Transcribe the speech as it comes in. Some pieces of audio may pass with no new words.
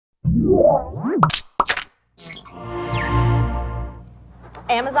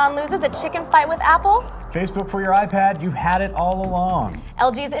Amazon loses a chicken fight with Apple. Facebook for your iPad, you've had it all along.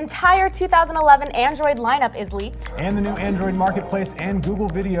 LG's entire 2011 Android lineup is leaked. And the new Android Marketplace and Google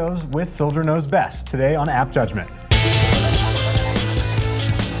Videos with Soldier Knows Best, today on App Judgment.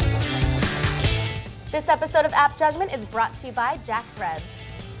 This episode of App Judgment is brought to you by Jack Threads.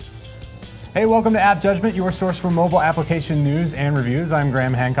 Hey, welcome to App Judgment, your source for mobile application news and reviews. I'm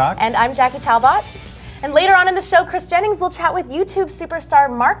Graham Hancock. And I'm Jackie Talbot. And later on in the show, Chris Jennings will chat with YouTube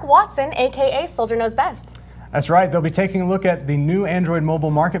superstar Mark Watson, aka Soldier Knows Best. That's right, they'll be taking a look at the new Android mobile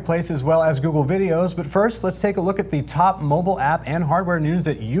marketplace as well as Google Videos. But first, let's take a look at the top mobile app and hardware news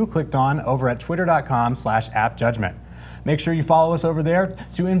that you clicked on over at twitter.com/appjudgment. Make sure you follow us over there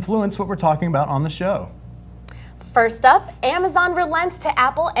to influence what we're talking about on the show. First up, Amazon relents to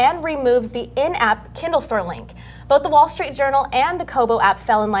Apple and removes the in-app Kindle store link. Both the Wall Street Journal and the Kobo app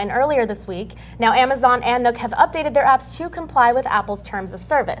fell in line earlier this week. Now Amazon and Nook have updated their apps to comply with Apple's terms of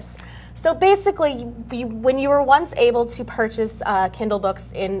service. So basically, when you were once able to purchase Kindle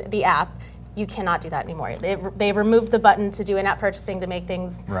books in the app, you cannot do that anymore. They removed the button to do in-app purchasing to make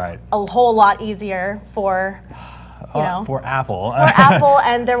things a whole lot easier for for Apple. For Apple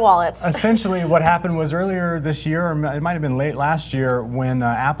and their wallets. Essentially, what happened was earlier this year, or it might have been late last year, when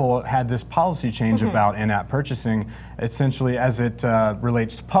Apple had this policy change about in-app purchasing, essentially as it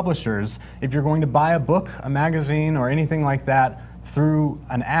relates to publishers. If you're going to buy a book, a magazine, or anything like that through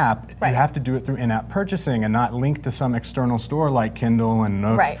an app, you have to do it through in-app purchasing and not linked to some external store like Kindle and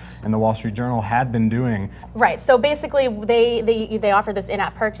Nook and the Wall Street Journal had been doing. Right, so basically they offered this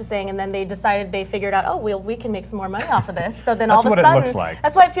in-app purchasing and then they figured out, oh, well, we can make some more money off of this. So then all of a sudden, that's what it looks like.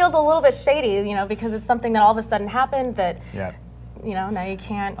 That's why it feels a little bit shady, because it's something that all of a sudden happened that now you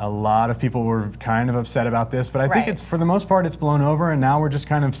can't. A lot of people were kind of upset about this, but I think it's, for the most part, it's blown over, and now we're just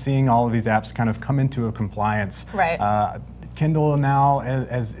kind of seeing all of these apps kind of come into a compliance. Kindle now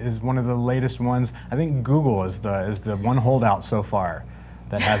is one of the latest ones. I think Google is the one holdout so far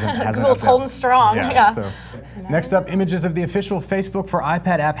that hasn't Google's holding strong. So, next up, images of the official Facebook for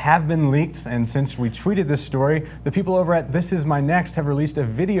iPad app have been leaked, and since we tweeted this story, the people over at This Is My Next have released a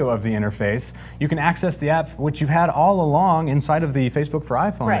video of the interface. You can access the app, which you've had all along inside of the Facebook for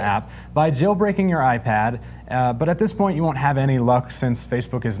iPhone app, by jailbreaking your iPad. But at this point, you won't have any luck since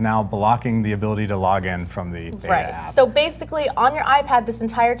Facebook is now blocking the ability to log in from the beta app. So basically, on your iPad this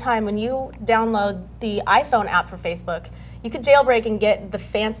entire time, when you download the iPhone app for Facebook, you could jailbreak and get the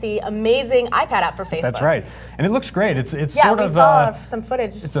fancy, amazing iPad app for Facebook. That's right, and it looks great. It's sort of we saw some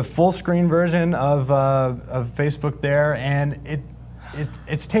footage. It's a full screen version of Facebook there, and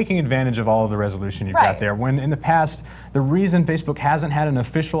it's taking advantage of all of the resolution you've got there. When in the past, the reason Facebook hasn't had an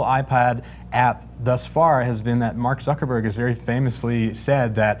official iPad app thus far has been that Mark Zuckerberg has very famously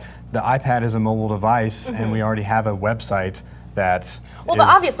said that the iPad is a mobile device, and we already have a website that's but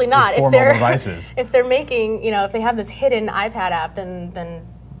obviously not. For mobile devices. If they're making, if they have this hidden iPad app, then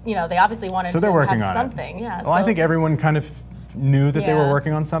they obviously wanted to have something. Well, I think everyone kind of knew that they were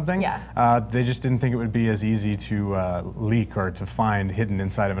working on something. They just didn't think it would be as easy to leak or to find hidden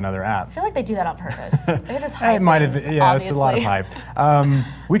inside of another app. I feel like they do that on purpose. They just hype it might have been, it's a lot of hype.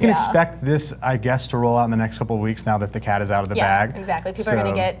 We can expect this, I guess, to roll out in the next couple of weeks now that the cat is out of the bag. Exactly. People are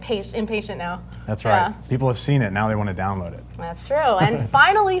going to get impatient now. That's right. People have seen it. Now they want to download it. That's true. And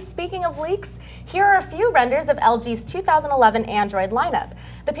finally, speaking of leaks, here are a few renders of LG's 2011 Android lineup.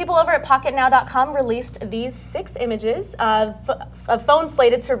 The people over at PocketNow.com released these 6 images of phones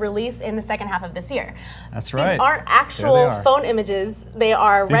slated to release in the second half of this year. That's right. These aren't actual phone images. They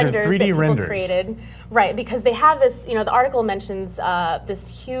are renders that people created. Right, because they have this, the article mentions this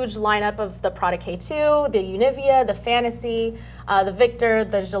huge lineup of the Prada K2, the Univia, the Fantasy, the Victor,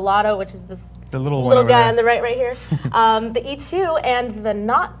 the Gelato, which is this the little guy on the right here, the E2, and the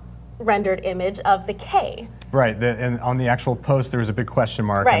not rendered image of the K. Right, and on the actual post there was a big question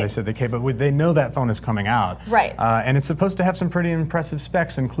mark, and they said the K, but they know that phone is coming out. And it's supposed to have some pretty impressive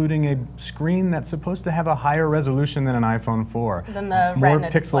specs, including a screen that's supposed to have a higher resolution than an iPhone 4. Than the More Retina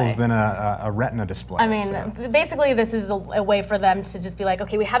pixels display. than a Retina display. I mean, basically this is a way for them to just be like,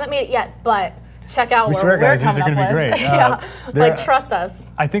 okay, we haven't made it yet, but check out where we're guys, coming these are going to be great. Like, trust us.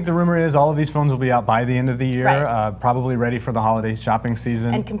 I think the rumor is all of these phones will be out by the end of the year, probably ready for the holiday shopping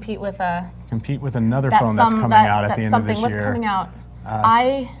season. And compete with another phone that's coming out at the end of this year. What's coming out?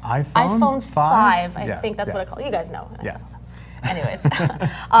 iPhone 5, I think that's what I call it. You guys know. Yeah. Anyways,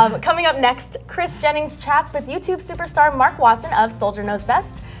 coming up next, Chris Jennings chats with YouTube superstar Mark Watson of Soldier Knows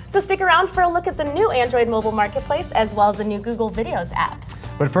Best. So stick around for a look at the new Android mobile marketplace as well as the new Google Videos app.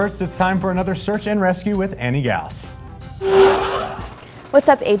 But first, it's time for another search and rescue with Annie Gauss. What's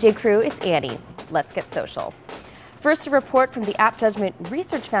up, AJ crew? It's Annie. Let's get social. First, a report from the AppJudgment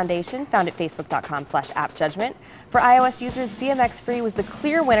Research Foundation, found at facebook.com/appjudgment. For iOS users, BMX Free was the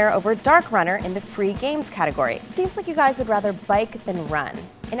clear winner over Dark Runner in the free games category. It seems like you guys would rather bike than run.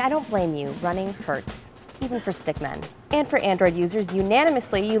 And I don't blame you, running hurts, even for stickmen. And for Android users,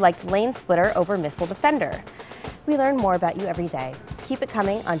 unanimously you liked Lane Splitter over Missile Defender. We learn more about you every day. Keep it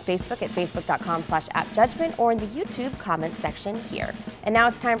coming on Facebook at facebook.com/appjudgment or in the YouTube comment section here. And now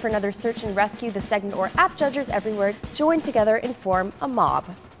it's time for another Search and Rescue, the segment where app judgers everywhere join together and form a mob,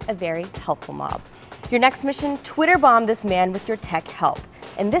 a very helpful mob. Your next mission, Twitter bomb this man with your tech help.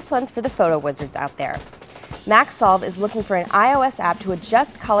 And this one's for the photo wizards out there. MacSolve is looking for an iOS app to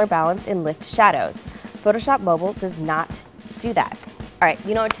adjust color balance and lift shadows. Photoshop Mobile does not do that. All right,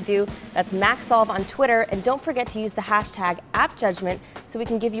 you know what to do. That's MacSolve on Twitter, and don't forget to use the hashtag AppJudgment so we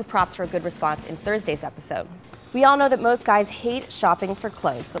can give you props for a good response in Thursday's episode. We all know that most guys hate shopping for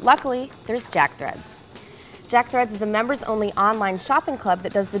clothes, but luckily, there's JackThreads. JackThreads is a members-only online shopping club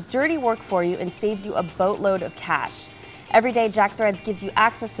that does the dirty work for you and saves you a boatload of cash. Every day, JackThreads gives you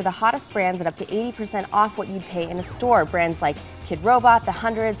access to the hottest brands at up to 80% off what you'd pay in a store. Brands like Kid Robot, The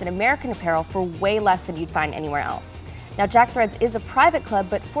Hundreds, and American Apparel for way less than you'd find anywhere else. Now, JackThreads is a private club,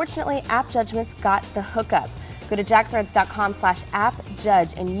 but fortunately, AppJudgment's got the hookup. Go to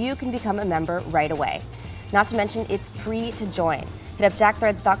jackthreads.com/appjudge and you can become a member right away. Not to mention, it's free to join. Hit up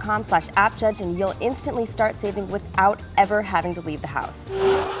jackthreads.com/appjudge and you'll instantly start saving without ever having to leave the house.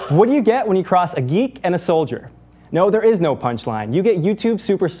 What do you get when you cross a geek and a soldier? No, there is no punchline. You get YouTube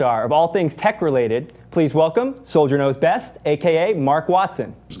superstar of all things tech related. Please welcome Soldier Knows Best, aka Mark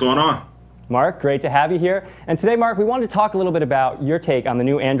Watson. What's going on? Mark, great to have you here. And today, Mark, we wanted to talk a little bit about your take on the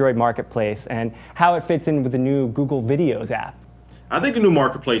new Android marketplace and how it fits in with the new Google Videos app. I think the new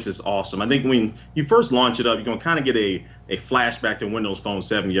marketplace is awesome. I think when you first launch it up, you're going to kind of get a flashback to Windows Phone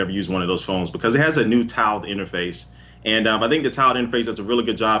 7 if you ever use one of those phones, because it has a new tiled interface. And I think the tiled interface does a really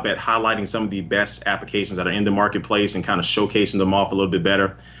good job at highlighting some of the best applications that are in the marketplace and kind of showcasing them off a little bit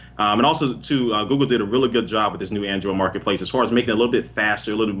better. And also, too, Google did a really good job with this new Android marketplace as far as making it a little bit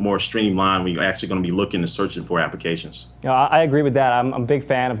faster, a little bit more streamlined when you're actually going to be looking and searching for applications. I agree with that. I'm a big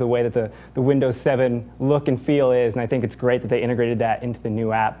fan of the way that the Windows 7 look and feel is, and I think it's great that they integrated that into the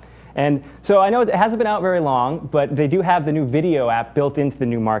new app. And so I know it hasn't been out very long, but they do have the new video app built into the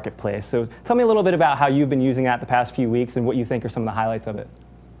new marketplace. So tell me a little bit about how you've been using that the past few weeks and what you think are some of the highlights of it.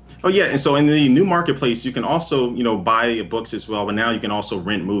 Oh yeah, and so in the new marketplace, you can also, buy books as well, but now you can also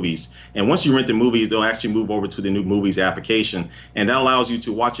rent movies. And once you rent the movies, they'll actually move over to the new movies application, and that allows you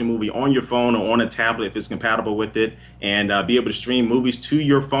to watch a movie on your phone or on a tablet if it's compatible with it, and be able to stream movies to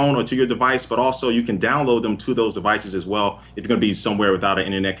your phone or to your device. But also, you can download them to those devices as well if you're going to be somewhere without an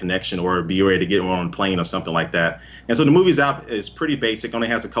internet connection or be ready to get on a plane or something like that. And so the movies app is pretty basic, only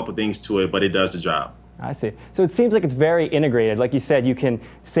has a couple things to it, but it does the job. I see. So it seems like it's very integrated. Like you said, you can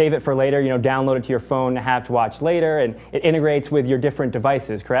save it for later, download it to your phone to have to watch later, and it integrates with your different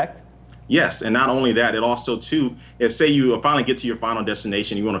devices, correct? Yes, and not only that, it also, too, if say you finally get to your final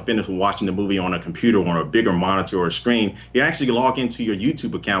destination, you want to finish watching the movie on a computer or on a bigger monitor or a screen, you actually log into your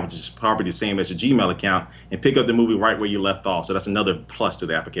YouTube account, which is probably the same as your Gmail account, and pick up the movie right where you left off. So that's another plus to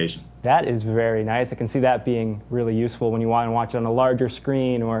the application. That is very nice. I can see that being really useful when you want to watch it on a larger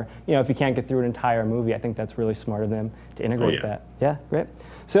screen, or if you can't get through an entire movie. I think that's really smart of them to integrate that. Yeah, great.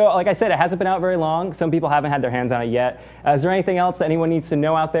 So like I said, it hasn't been out very long. Some people haven't had their hands on it yet. Is there anything else that anyone needs to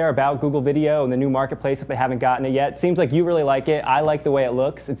know out there about Google Video and the new marketplace if they haven't gotten it yet? It seems like you really like it. I like the way it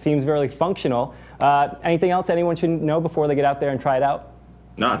looks. It seems very functional. Anything else anyone should know before they get out there and try it out?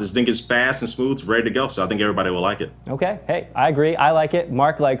 No, I just think it's fast and smooth, it's ready to go, so I think everybody will like it. Okay, hey, I agree. I like it.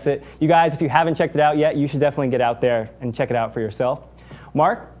 Mark likes it. You guys, if you haven't checked it out yet, you should definitely get out there and check it out for yourself.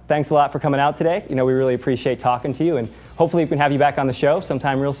 Mark, thanks a lot for coming out today. We really appreciate talking to you, and hopefully we can have you back on the show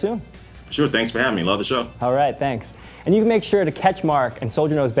sometime real soon. Sure, thanks for having me. Love the show. All right, thanks. And you can make sure to catch Mark and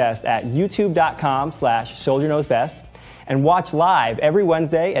Soldier Knows Best at youtube.com/SoldierKnowsBest and watch live every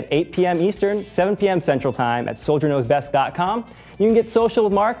Wednesday at 8 p.m. Eastern, 7 p.m. Central Time at SoldierKnowsBest.com. You can get social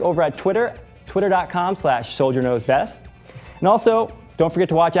with Mark over at Twitter, twitter.com/SoldierKnowsBest. And also, don't forget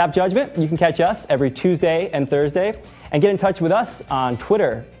to watch App Judgment. You can catch us every Tuesday and Thursday. And get in touch with us on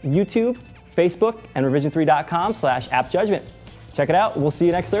Twitter, YouTube, Facebook, and revision3.com/AppJudgment. Check it out. We'll see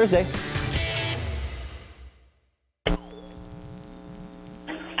you next Thursday.